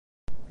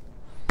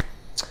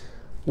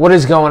What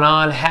is going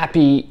on?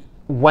 Happy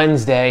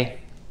Wednesday.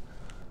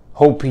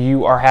 Hope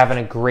you are having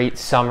a great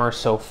summer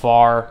so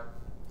far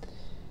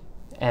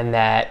and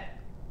that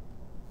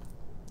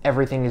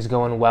everything is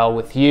going well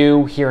with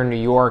you. Here in New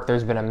York,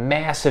 there's been a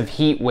massive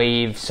heat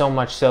wave, so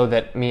much so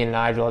that me and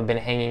Nigel have been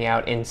hanging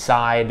out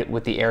inside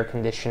with the air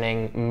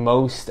conditioning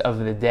most of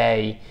the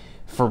day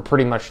for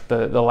pretty much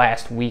the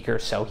last week or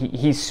so.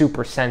 He's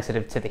super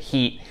sensitive to the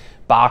heat.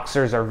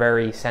 Boxers are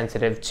very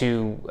sensitive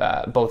to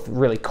both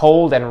really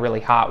cold and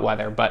really hot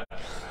weather. But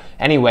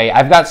anyway,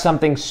 I've got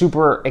something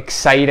super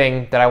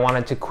exciting that I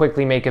wanted to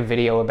quickly make a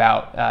video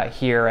about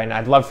here, and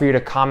I'd love for you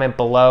to comment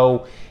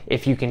below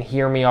if you can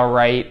hear me all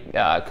right,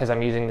 because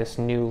I'm using this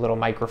new little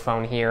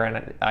microphone here,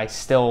 and I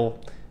still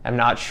am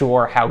not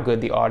sure how good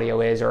the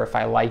audio is or if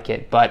I like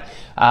it. But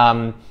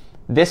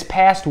this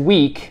past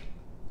week,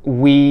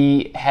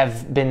 we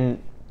have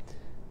been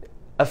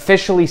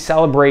officially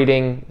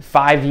celebrating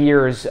 5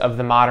 years of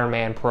the Modern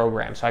Man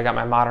program. So I got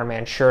my Modern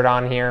Man shirt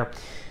on here.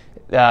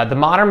 The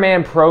Modern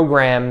Man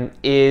program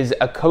is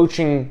a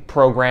coaching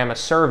program, a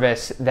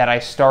service that I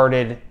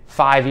started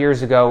 5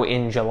 years ago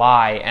in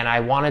July, and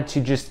I wanted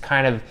to just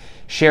kind of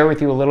share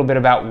with you a little bit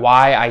about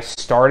why I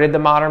started the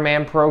Modern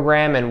Man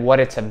program and what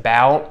it's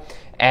about,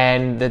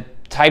 and the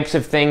types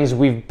of things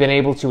we've been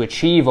able to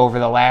achieve over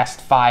the last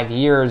 5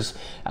 years,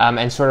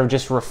 and sort of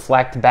just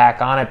reflect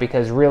back on it,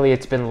 because really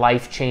it's been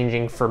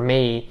life-changing for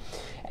me,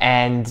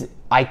 and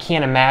I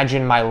can't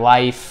imagine my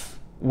life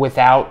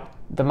without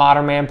the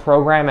Modern Man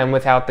program and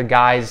without the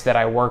guys that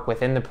I work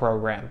with in the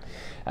program.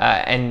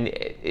 And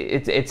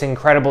it's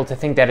incredible to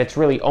think that it's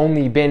really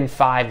only been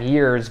 5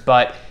 years,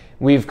 but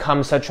we've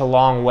come such a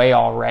long way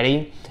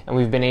already, and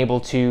we've been able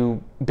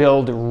to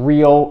build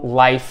real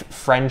life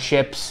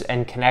friendships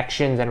and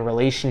connections and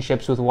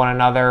relationships with one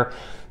another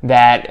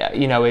that,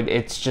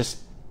 it's just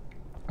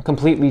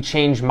completely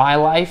changed my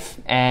life.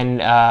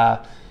 And,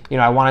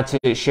 I wanted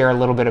to share a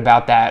little bit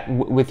about that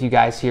with you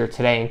guys here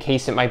today, in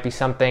case it might be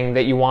something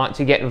that you want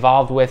to get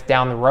involved with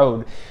down the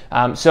road.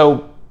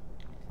 So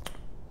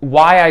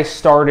why I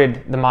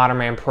started the Modern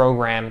Man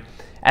program: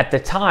 at the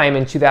time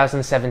in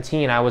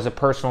 2017, I was a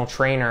personal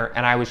trainer,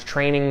 and I was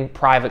training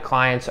private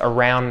clients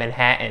around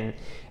Manhattan,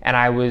 and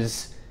I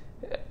was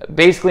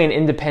basically an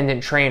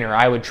independent trainer.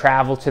 I would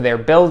travel to their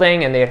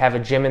building, and they'd have a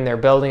gym in their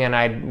building, and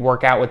I'd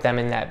work out with them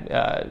in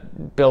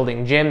that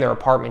building gym, their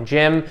apartment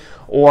gym,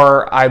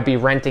 or I'd be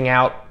renting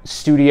out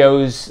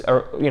studios,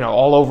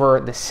 all over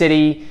the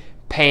city,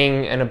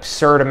 paying an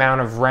absurd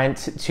amount of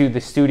rent to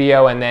the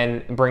studio, and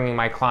then bringing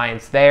my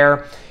clients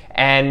there.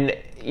 And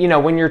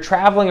when you're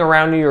traveling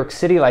around New York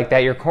City like that,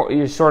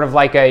 you're sort of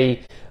like an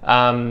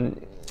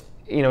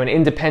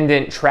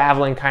independent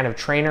traveling kind of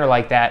trainer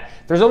like that.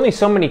 There's only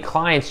so many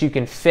clients you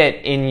can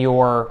fit in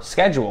your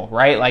schedule,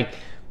 right? Like,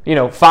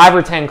 5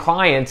 or 10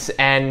 clients,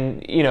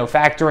 and,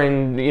 factor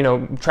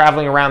in,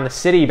 traveling around the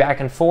city back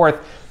and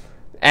forth.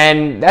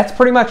 And that's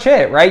pretty much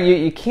it, right?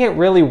 You can't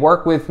really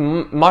work with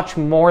much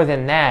more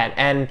than that.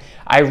 And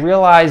I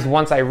realized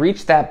once I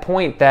reached that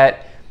point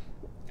that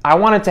I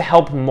wanted to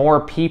help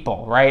more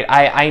people, right?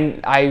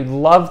 I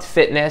loved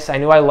fitness. I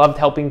knew I loved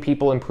helping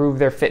people improve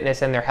their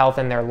fitness and their health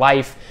and their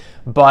life,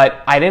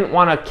 but I didn't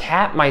want to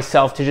cap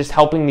myself to just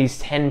helping these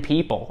 10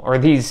 people or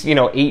these,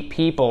 8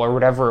 people or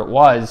whatever it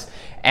was.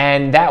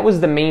 And that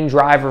was the main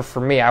driver for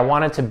me. I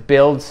wanted to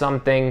build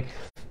something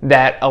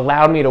that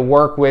allowed me to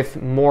work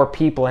with more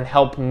people and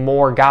help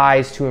more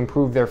guys to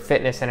improve their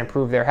fitness and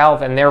improve their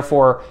health, and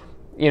therefore,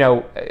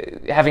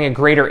 having a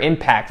greater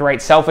impact,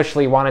 right?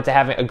 Selfishly wanted to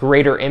have a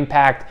greater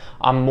impact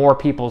on more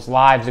people's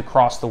lives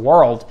across the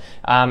world.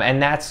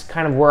 And that's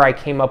kind of where I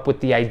came up with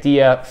the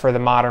idea for the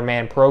Modern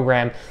Man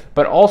program.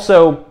 But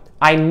also,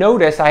 I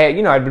noticed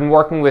I'd been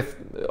working with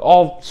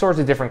all sorts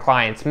of different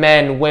clients,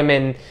 men,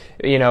 women,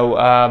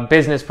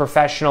 business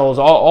professionals,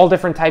 all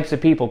different types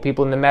of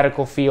people in the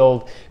medical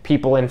field,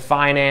 people in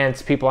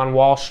finance, people on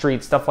Wall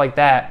Street, stuff like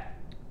that.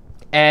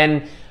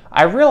 And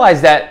I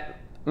realized that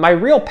my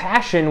real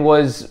passion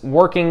was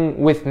working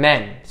with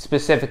men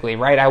specifically,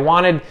 right? I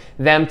wanted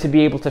them to be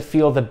able to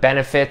feel the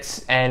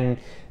benefits and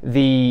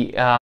the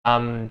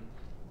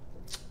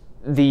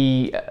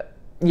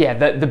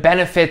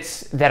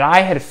benefits that I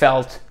had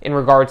felt in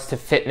regards to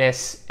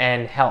fitness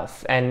and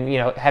health, and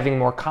having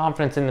more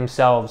confidence in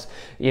themselves,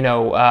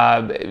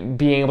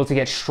 being able to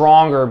get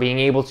stronger, being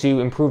able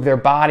to improve their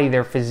body,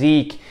 their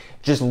physique,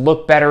 just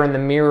look better in the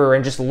mirror,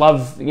 and just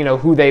love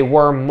who they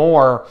were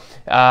more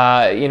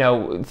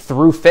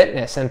through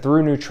fitness and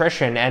through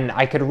nutrition. And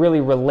I could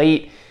really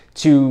relate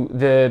to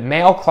the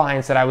male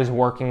clients that I was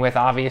working with,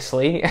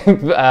 obviously,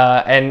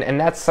 and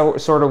that's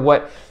sort of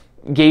what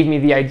gave me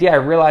the idea. I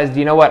realized,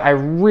 I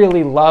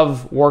really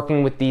love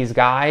working with these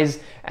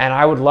guys, and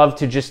I would love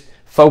to just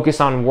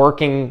focus on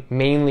working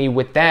mainly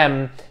with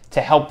them to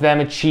help them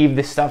achieve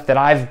the stuff that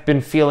I've been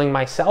feeling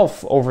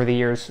myself over the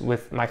years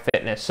with my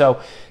fitness.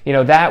 So,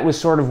 that was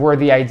sort of where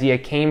the idea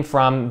came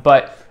from.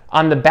 But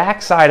on the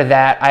backside of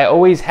that, I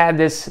always had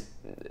this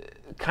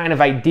kind of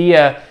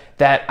idea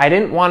that I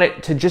didn't want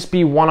it to just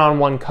be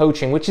one-on-one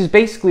coaching, which is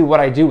basically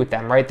what I do with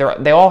them, right?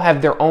 They all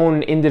have their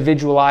own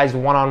individualized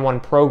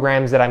one-on-one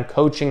programs that I'm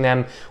coaching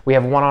them. We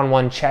have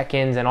one-on-one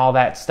check-ins and all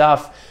that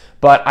stuff.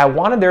 But I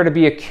wanted there to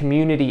be a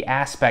community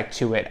aspect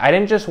to it. I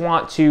didn't just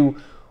want to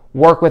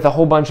work with a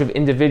whole bunch of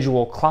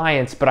individual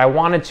clients, but I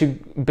wanted to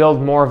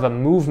build more of a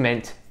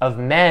movement of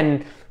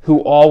men who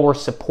all were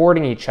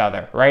supporting each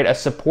other, right? A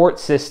support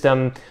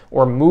system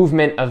or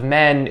movement of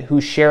men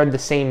who shared the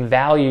same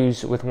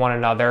values with one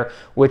another,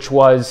 which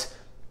was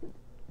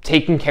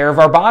taking care of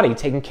our body,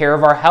 taking care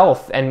of our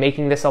health, and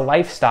making this a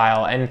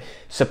lifestyle, and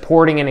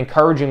supporting and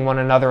encouraging one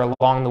another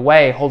along the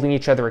way, holding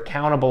each other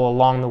accountable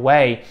along the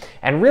way.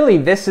 And really,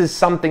 this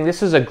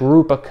is a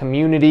group, a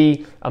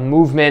community, a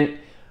movement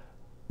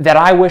that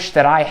I wish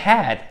that I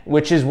had,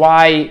 which is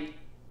why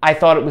I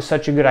thought it was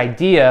such a good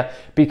idea,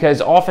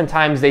 because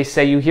oftentimes they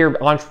say, you hear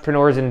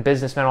entrepreneurs and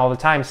businessmen all the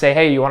time say,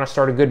 hey, you want to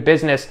start a good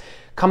business,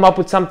 come up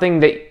with something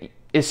that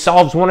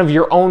solves one of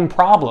your own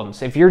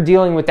problems. If you're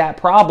dealing with that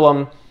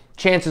problem,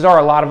 chances are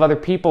a lot of other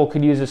people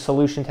could use a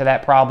solution to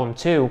that problem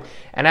too.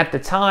 And at the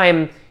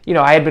time,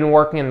 I had been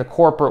working in the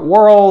corporate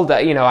world,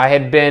 I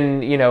had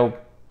been,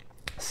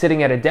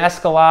 sitting at a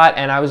desk a lot,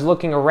 and I was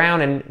looking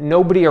around and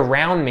nobody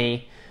around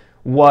me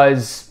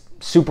was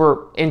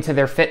super into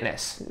their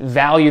fitness,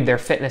 valued their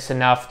fitness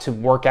enough to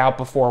work out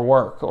before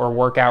work or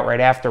work out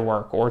right after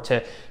work or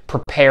to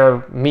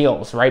prepare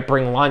meals, right?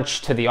 Bring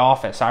lunch to the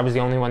office. I was the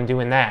only one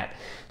doing that.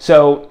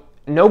 So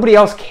nobody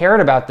else cared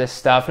about this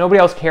stuff. Nobody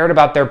else cared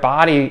about their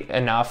body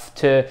enough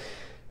to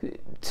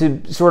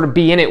sort of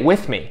be in it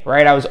with me,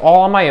 right? I was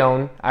all on my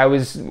own. I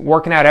was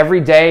working out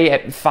every day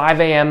at 5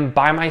 a.m.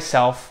 by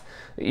myself.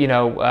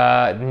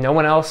 No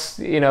one else,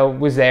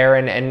 was there,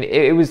 and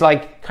it was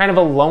like kind of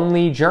a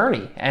lonely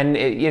journey, and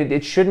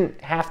it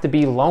shouldn't have to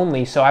be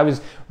lonely. So I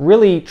was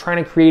really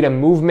trying to create a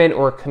movement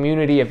or a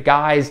community of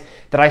guys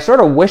that I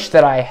sort of wish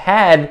that I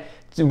had.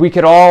 We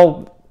could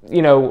all,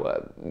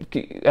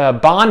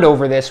 bond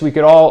over this. We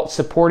could all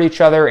support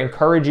each other,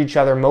 encourage each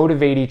other,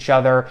 motivate each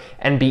other,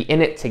 and be in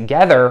it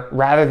together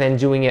rather than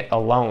doing it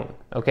alone,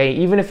 okay?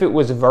 Even if it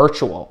was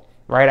virtual,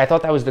 right? I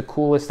thought that was the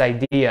coolest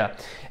idea.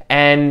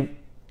 And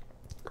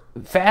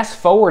fast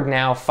forward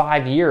now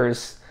 5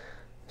 years,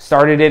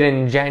 started it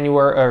in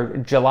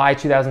July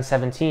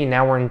 2017.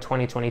 Now we're in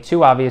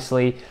 2022,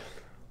 obviously.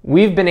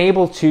 We've been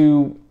able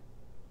to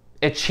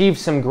achieve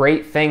some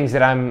great things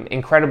that I'm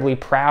incredibly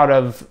proud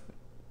of.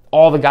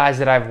 All the guys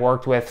that I've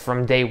worked with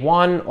from day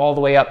one all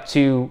the way up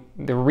to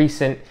the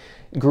recent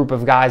group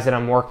of guys that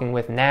I'm working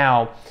with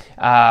now.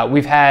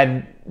 We've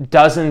had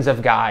dozens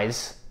of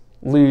guys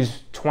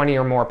lose 20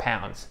 or more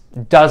pounds,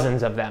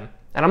 dozens of them.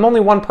 And I'm only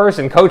one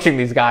person coaching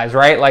these guys,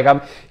 right? Like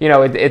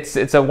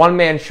it's a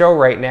one-man show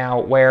right now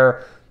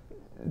where,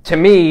 to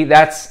me,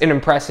 that's an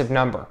impressive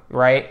number,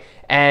 right?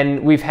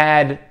 And we've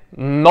had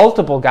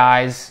multiple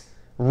guys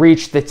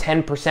reach the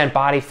 10%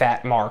 body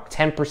fat mark,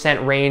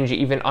 10% range,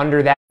 even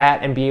under that,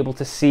 and be able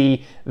to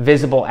see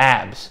visible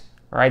abs,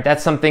 right?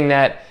 That's something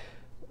that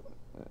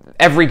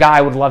every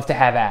guy would love to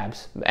have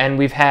abs. And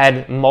we've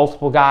had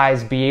multiple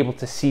guys be able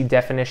to see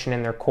definition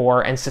in their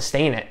core and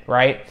sustain it,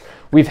 right?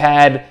 We've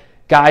had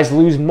guys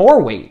lose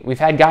more weight. We've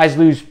had guys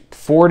lose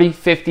 40,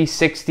 50,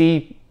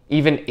 60,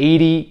 even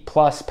 80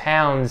 plus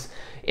pounds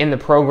in the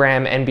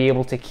program and be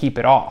able to keep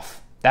it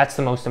off. That's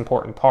the most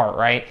important part,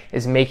 right?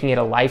 Is making it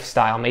a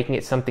lifestyle, making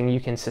it something you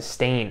can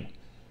sustain.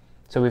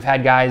 So we've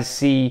had guys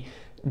see,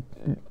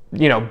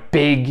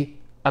 big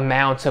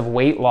amounts of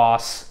weight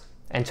loss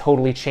and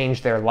totally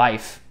change their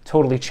life,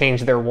 totally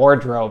change their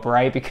wardrobe,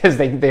 right? Because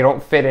they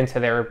don't fit into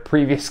their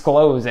previous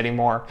clothes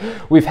anymore.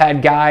 We've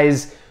had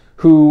guys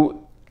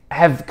who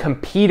have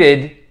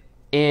competed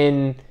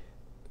in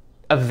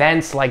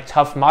events like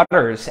Tough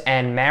Mudders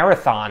and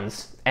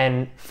marathons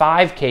and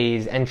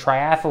 5Ks and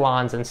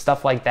triathlons and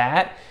stuff like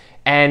that,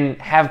 and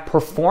have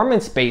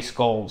performance-based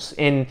goals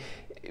in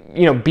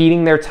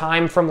beating their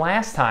time from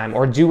last time,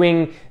 or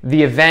doing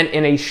the event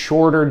in a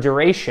shorter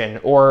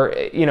duration, or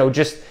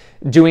just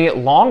doing it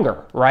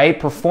longer, right?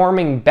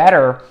 Performing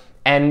better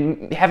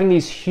and having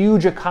these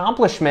huge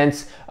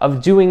accomplishments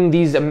of doing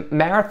these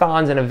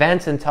marathons and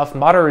events and Tough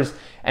Mudders,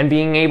 and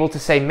being able to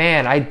say,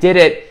 man, I did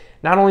it.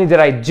 Not only did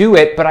I do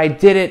it, but I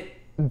did it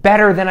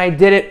better than I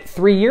did it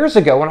 3 years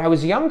ago when I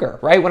was younger,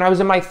 right? When I was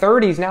in my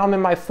 30s, now I'm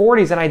in my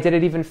 40s and I did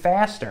it even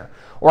faster.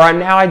 Or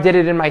now I did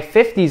it in my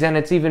 50s and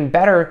it's even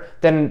better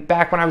than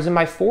back when I was in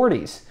my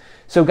 40s.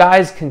 So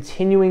guys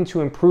continuing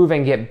to improve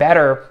and get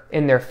better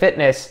in their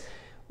fitness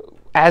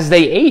as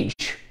they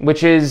age,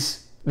 which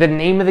is the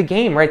name of the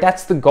game, right?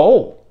 That's the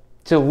goal,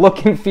 to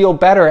look and feel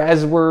better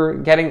as we're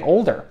getting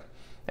older,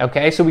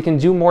 okay? So we can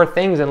do more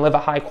things and live a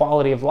high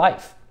quality of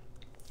life.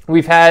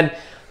 We've had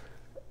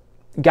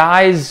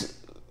guys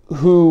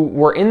who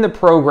were in the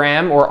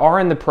program or are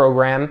in the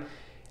program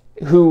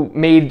who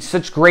made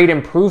such great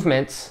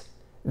improvements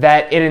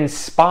that it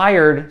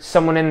inspired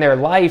someone in their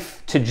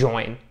life to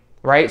join,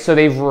 right? So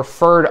they've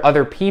referred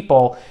other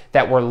people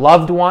that were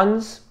loved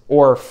ones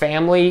or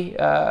family,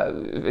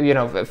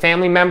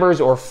 family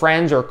members or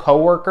friends or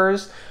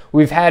coworkers.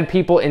 We've had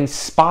people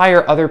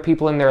inspire other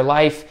people in their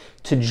life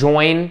to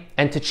join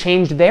and to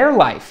change their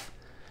life.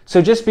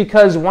 So just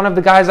because one of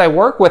the guys I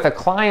work with, a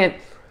client,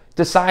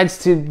 decides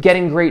to get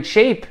in great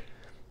shape,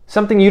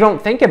 something you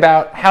don't think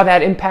about how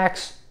that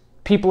impacts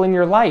people in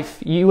your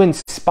life. You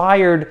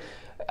inspired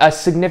a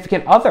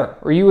significant other,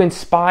 or you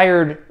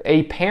inspired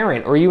a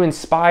parent, or you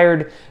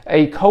inspired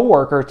a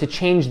coworker to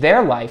change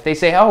their life. They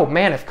say, oh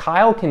man, if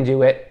Kyle can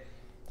do it,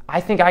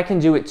 I think I can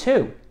do it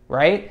too,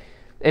 right?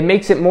 It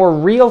makes it more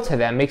real to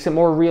them, makes it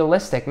more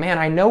realistic. Man,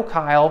 I know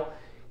Kyle,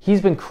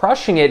 he's been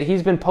crushing it,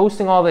 he's been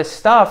posting all this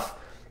stuff.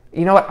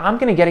 You know what, I'm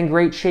gonna get in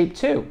great shape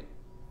too.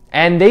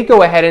 And they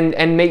go ahead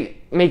and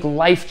make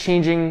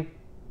life-changing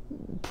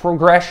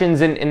progressions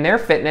in their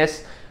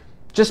fitness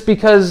just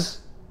because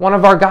one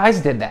of our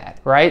guys did that,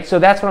 right? So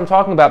that's what I'm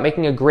talking about,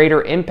 making a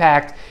greater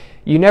impact.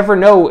 You never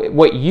know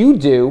what you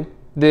do,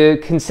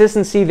 the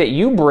consistency that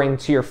you bring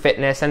to your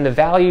fitness and the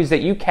values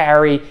that you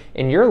carry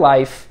in your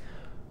life,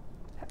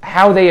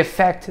 how they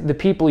affect the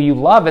people you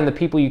love and the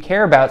people you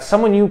care about.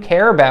 Someone you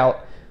care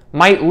about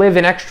might live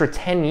an extra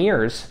 10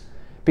 years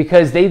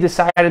because they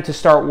decided to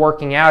start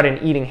working out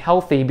and eating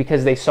healthy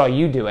because they saw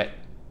you do it.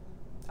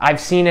 I've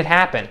seen it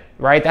happen,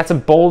 right? That's a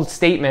bold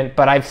statement,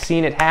 but I've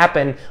seen it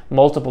happen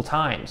multiple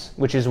times,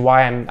 which is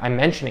why I'm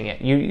mentioning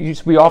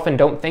it. We often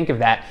don't think of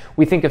that.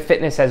 We think of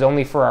fitness as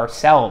only for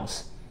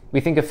ourselves.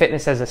 We think of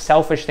fitness as a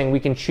selfish thing.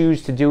 We can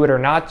choose to do it or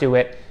not do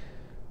it,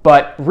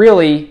 but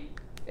really,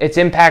 it's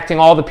impacting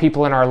all the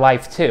people in our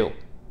life too,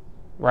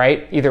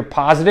 right? Either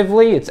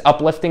positively, it's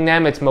uplifting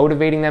them, it's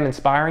motivating them,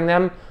 inspiring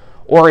them,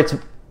 or it's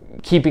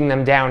keeping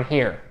them down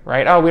here,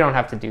 right? Oh, we don't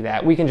have to do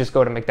that. We can just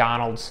go to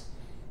McDonald's.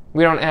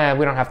 We don't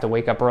have to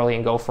wake up early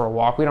and go for a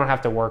walk. We don't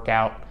have to work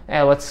out.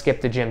 Let's skip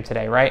the gym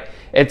today, right?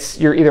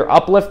 You're either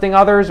uplifting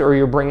others or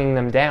you're bringing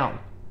them down,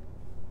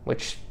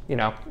 which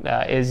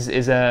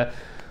is a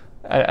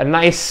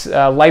nice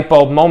light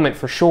bulb moment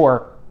for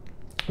sure.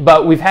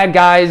 But we've had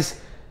guys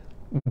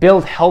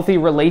build healthy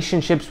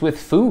relationships with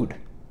food,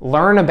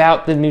 learn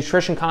about the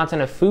nutrition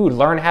content of food,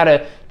 learn how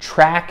to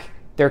track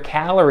their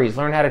calories,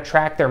 learn how to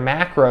track their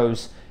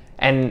macros,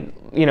 and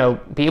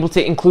be able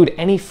to include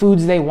any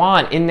foods they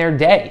want in their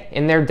day,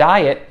 in their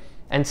diet,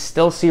 and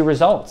still see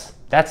results.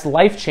 That's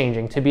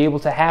life-changing, to be able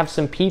to have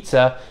some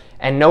pizza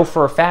and know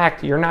for a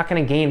fact you're not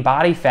going to gain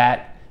body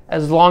fat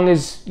as long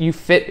as you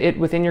fit it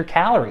within your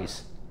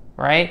calories,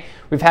 right?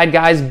 We've had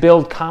guys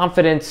build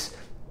confidence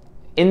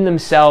in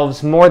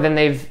themselves more than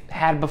they've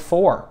had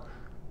before.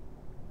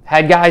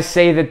 Had guys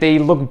say that they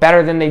look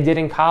better than they did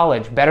in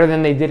college, better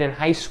than they did in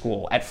high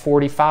school, at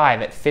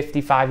 45, at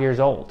 55 years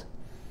old.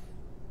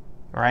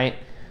 Right?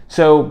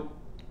 So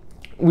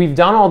we've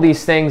done all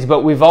these things,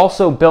 but we've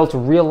also built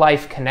real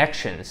life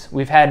connections.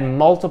 We've had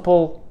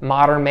multiple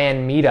Modern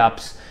Man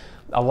meetups.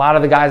 A lot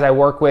of the guys I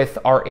work with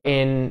are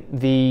in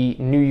the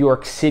New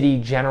York City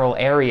general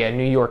area.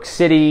 New York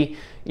City,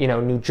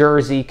 New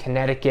Jersey,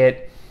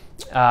 Connecticut,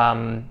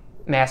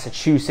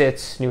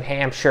 Massachusetts, New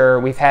Hampshire.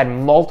 We've had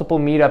multiple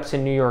meetups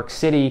in New York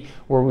City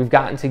where we've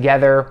gotten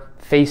together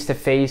face to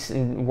face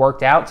and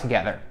worked out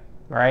together,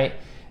 right?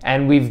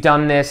 And we've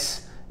done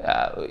this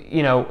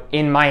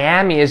in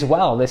Miami as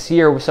well. This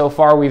year so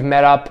far, we've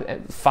met up,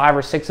 5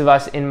 or 6 of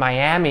us in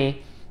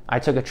Miami. I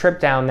took a trip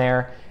down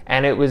there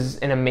and it was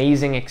an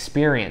amazing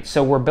experience.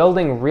 So we're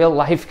building real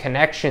life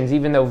connections,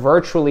 even though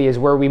virtually is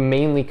where we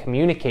mainly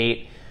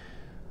communicate.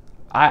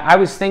 I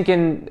was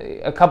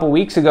thinking a couple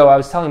weeks ago, I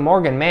was telling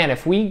Morgan, man,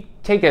 if we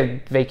take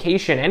a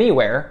vacation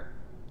anywhere,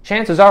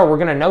 chances are we're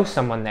going to know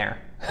someone there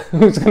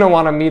who's going to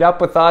want to meet up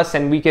with us,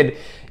 and we could,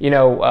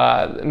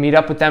 meet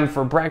up with them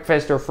for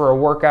breakfast or for a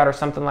workout or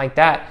something like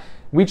that.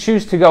 We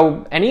choose to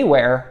go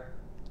anywhere,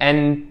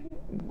 and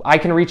I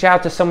can reach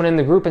out to someone in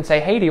the group and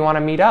say, hey, do you want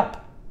to meet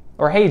up?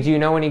 Or, hey, do you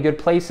know any good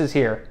places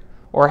here?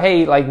 Or,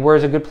 hey,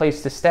 where's a good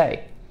place to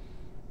stay?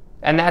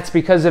 And that's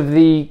because of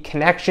the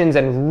connections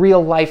and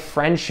real life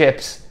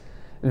friendships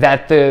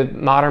that the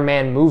Modern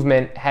Man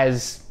movement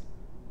has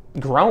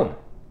grown.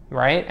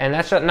 Right? And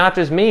that's not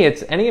just me,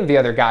 it's any of the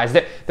other guys.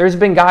 There's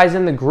been guys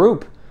in the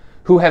group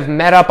who have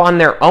met up on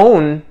their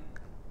own,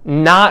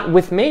 not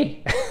with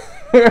me,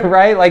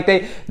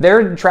 right?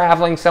 They're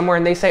traveling somewhere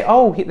and they say,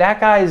 oh, that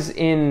guy's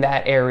in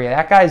that area,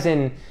 that guy's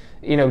in,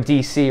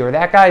 DC, or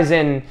that guy's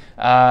in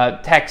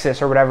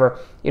Texas or whatever,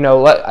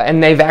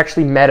 and they've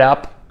actually met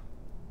up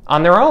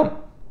on their own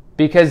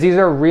because these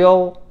are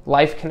real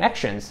life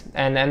connections.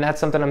 And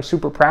that's something I'm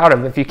super proud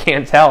of, if you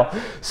can't tell.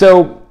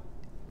 So,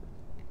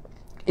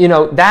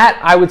 that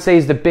I would say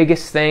is the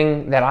biggest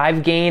thing that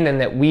I've gained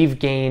and that we've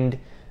gained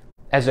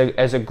as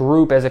a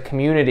group, as a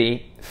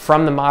community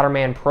from the Modern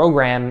Man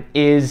program,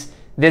 is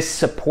this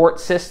support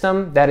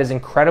system that is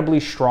incredibly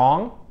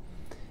strong.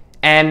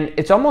 And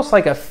it's almost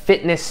like a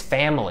fitness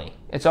family.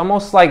 It's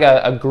almost like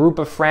a group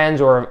of friends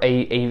or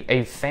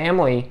a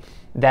family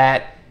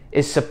that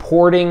is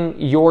supporting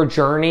your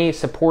journey,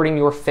 supporting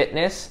your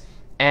fitness,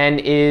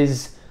 and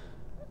is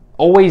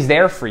always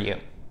there for you.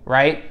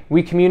 right?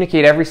 We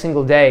communicate every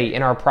single day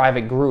in our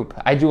private group.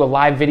 I do a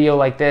live video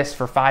like this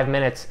for 5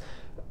 minutes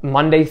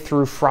Monday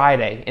through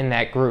Friday in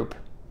that group.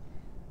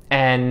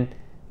 And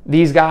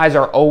these guys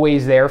are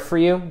always there for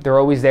you. They're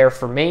always there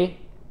for me.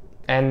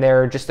 And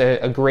they're just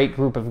a great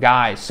group of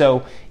guys.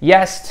 So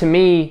yes, to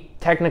me,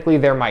 technically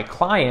they're my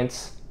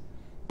clients,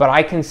 but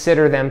I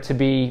consider them to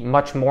be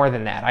much more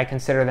than that. I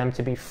consider them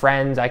to be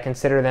friends. I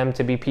consider them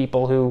to be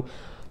people who,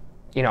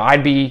 you know,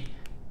 I'd be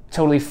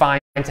totally fine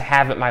to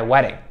have at my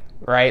wedding,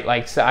 right?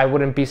 Like, so I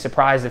wouldn't be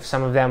surprised if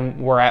some of them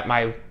were at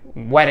my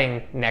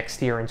wedding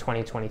next year in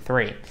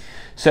 2023.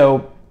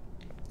 So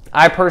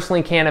I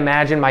personally can't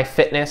imagine my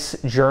fitness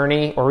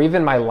journey or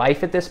even my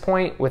life at this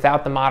point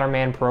without the Modern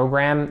Man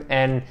program.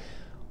 And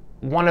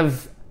one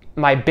of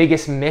my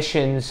biggest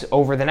missions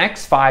over the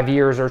next 5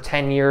 years or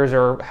 10 years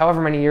or however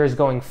many years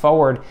going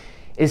forward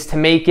is to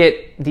make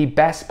it the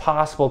best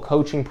possible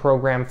coaching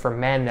program for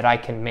men that I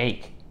can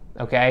make,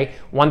 okay?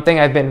 One thing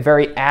I've been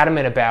very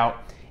adamant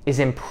about is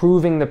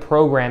improving the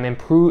program,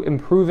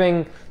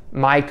 improving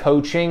my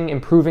coaching,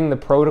 improving the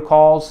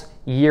protocols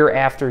year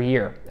after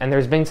year. And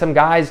there's been some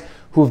guys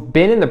who've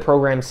been in the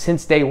program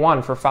since day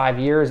one for 5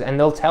 years, and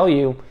they'll tell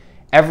you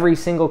every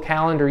single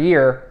calendar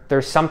year,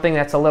 there's something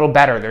that's a little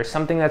better. There's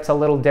something that's a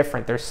little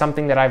different. There's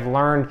something that I've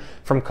learned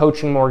from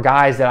coaching more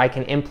guys that I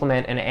can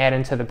implement and add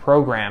into the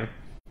program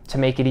to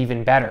make it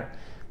even better.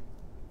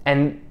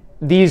 And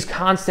these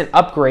constant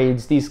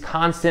upgrades, these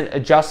constant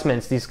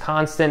adjustments, these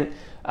constant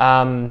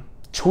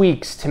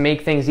tweaks to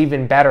make things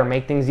even better,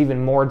 make things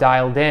even more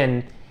dialed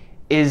in,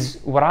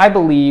 is what I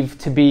believe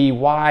to be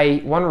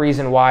one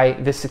reason why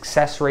the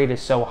success rate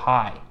is so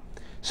high.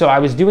 So I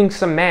was doing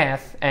some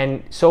math,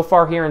 and so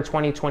far here in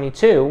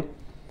 2022,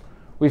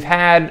 we've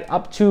had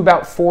up to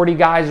about 40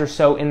 guys or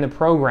so in the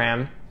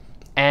program,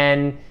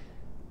 and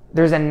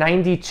there's a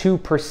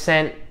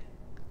 92%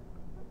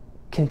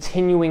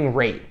 continuing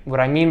rate.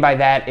 What I mean by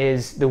that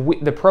is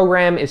the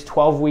program is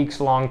 12 weeks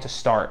long to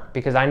start,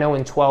 because I know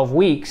in 12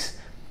 weeks,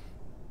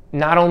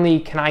 not only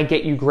can I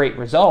get you great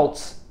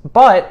results,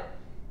 but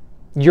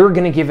you're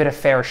going to give it a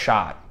fair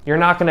shot. You're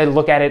not going to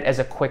look at it as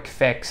a quick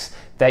fix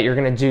that you're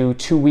going to do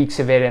 2 weeks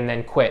of it and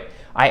then quit.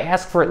 I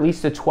ask for at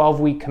least a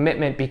 12-week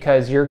commitment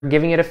because you're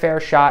giving it a fair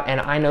shot,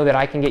 and I know that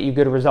I can get you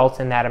good results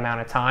in that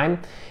amount of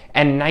time.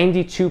 And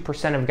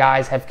 92% of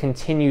guys have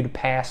continued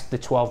past the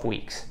 12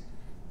 weeks.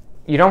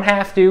 You don't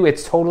have to.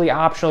 It's totally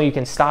optional. You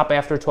can stop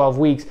after 12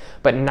 weeks,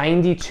 but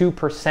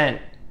 92%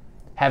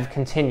 have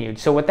continued.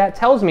 So what that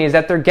tells me is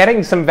that they're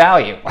getting some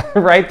value,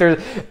 right?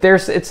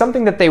 It's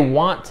something that they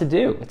want to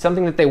do. It's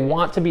something that they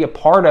want to be a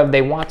part of.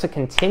 They want to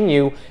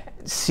continue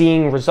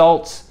seeing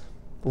results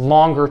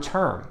longer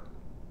term.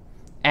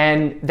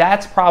 And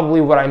that's probably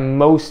what I'm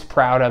most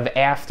proud of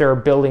after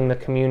building the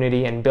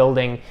community and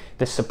building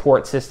the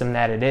support system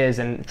that it is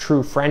and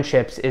true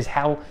friendships, is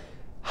how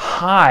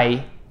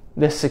high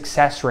the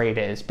success rate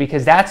is.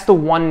 Because that's the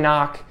one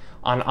knock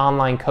on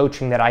online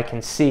coaching that I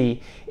can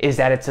see, is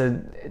that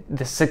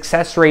the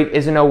success rate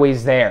isn't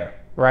always there,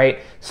 right?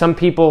 Some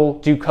people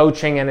do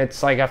coaching and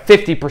it's like a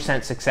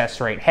 50%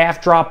 success rate,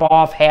 half drop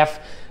off, half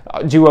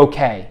do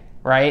okay,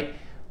 right?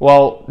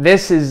 Well,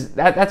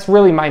 that's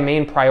really my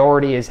main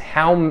priority, is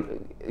how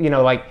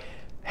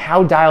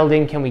dialed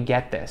in can we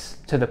get this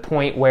to the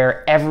point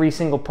where every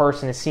single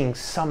person is seeing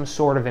some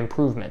sort of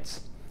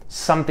improvements,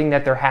 something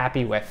that they're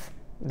happy with.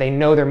 They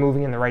know they're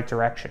moving in the right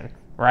direction,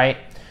 right?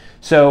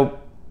 So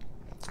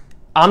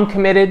I'm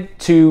committed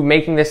to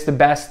making this the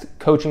best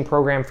coaching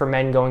program for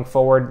men going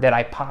forward that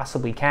I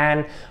possibly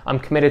can. I'm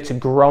committed to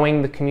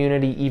growing the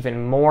community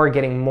even more,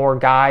 getting more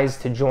guys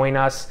to join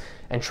us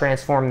and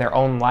transform their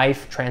own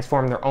life,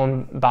 transform their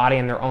own body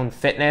and their own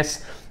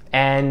fitness.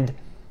 And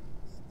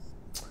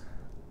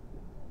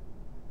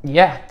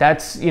yeah,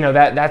 that's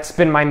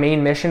been my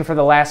main mission for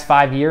the last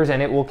 5 years,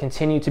 and it will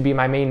continue to be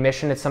my main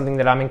mission. It's something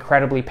that I'm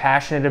incredibly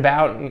passionate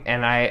about,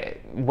 and I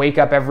wake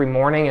up every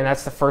morning and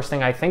that's the first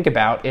thing I think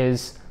about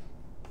is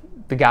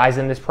the guys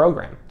in this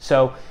program.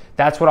 So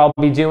that's what I'll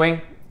be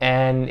doing.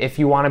 And if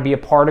you want to be a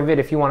part of it,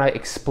 if you want to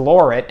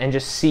explore it and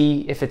just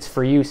see if it's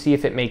for you, see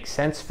if it makes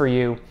sense for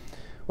you,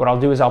 what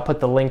I'll do is I'll put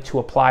the link to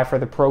apply for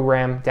the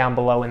program down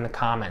below in the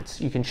comments.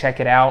 You can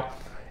check it out.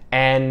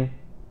 And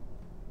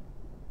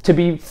to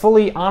be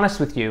fully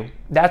honest with you,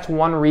 that's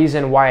one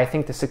reason why I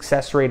think the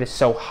success rate is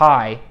so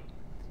high,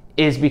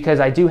 is because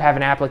I do have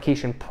an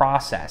application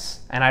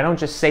process. And I don't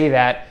just say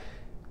that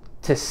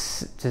to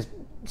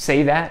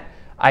say that.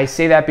 I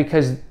say that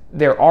because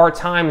there are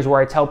times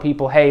where I tell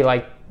people, hey,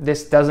 like,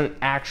 this doesn't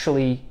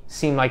actually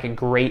seem like a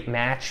great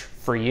match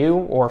for you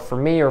or for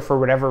me or for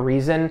whatever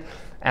reason,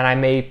 and I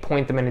may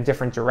point them in a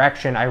different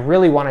direction. I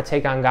really want to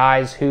take on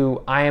guys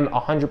who I am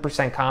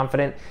 100%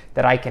 confident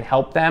that I can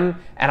help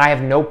them, and I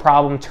have no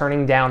problem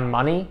turning down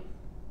money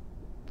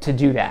to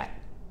do that.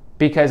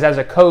 Because as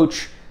a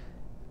coach,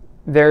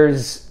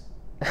 there's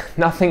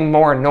nothing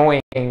more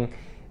annoying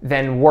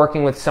than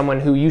working with someone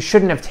who you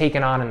shouldn't have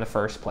taken on in the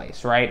first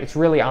place, right? It's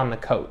really on the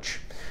coach.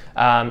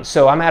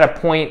 So I'm at a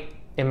point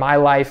in my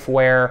life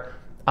where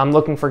I'm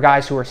looking for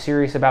guys who are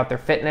serious about their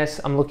fitness.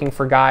 I'm looking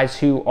for guys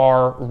who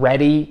are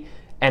ready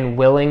and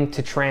willing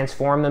to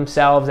transform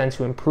themselves and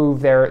to improve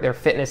their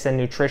fitness and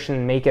nutrition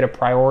and make it a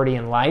priority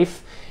in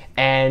life.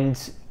 And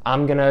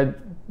I'm going to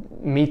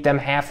meet them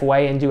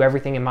halfway and do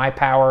everything in my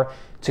power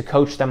to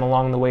coach them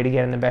along the way to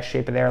get in the best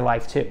shape of their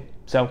life too.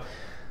 So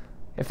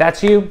if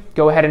that's you,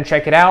 go ahead and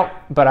check it out.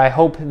 But I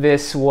hope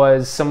this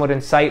was somewhat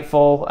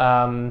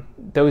insightful.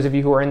 Those of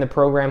you who are in the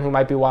program who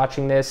might be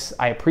watching this,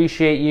 I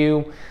appreciate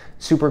you.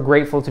 Super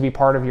grateful to be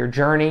part of your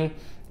journey.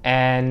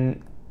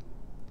 And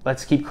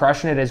let's keep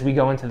crushing it as we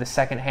go into the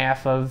second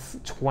half of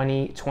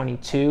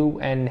 2022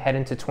 and head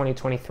into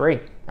 2023.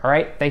 All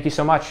right, thank you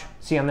so much.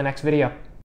 See you on the next video.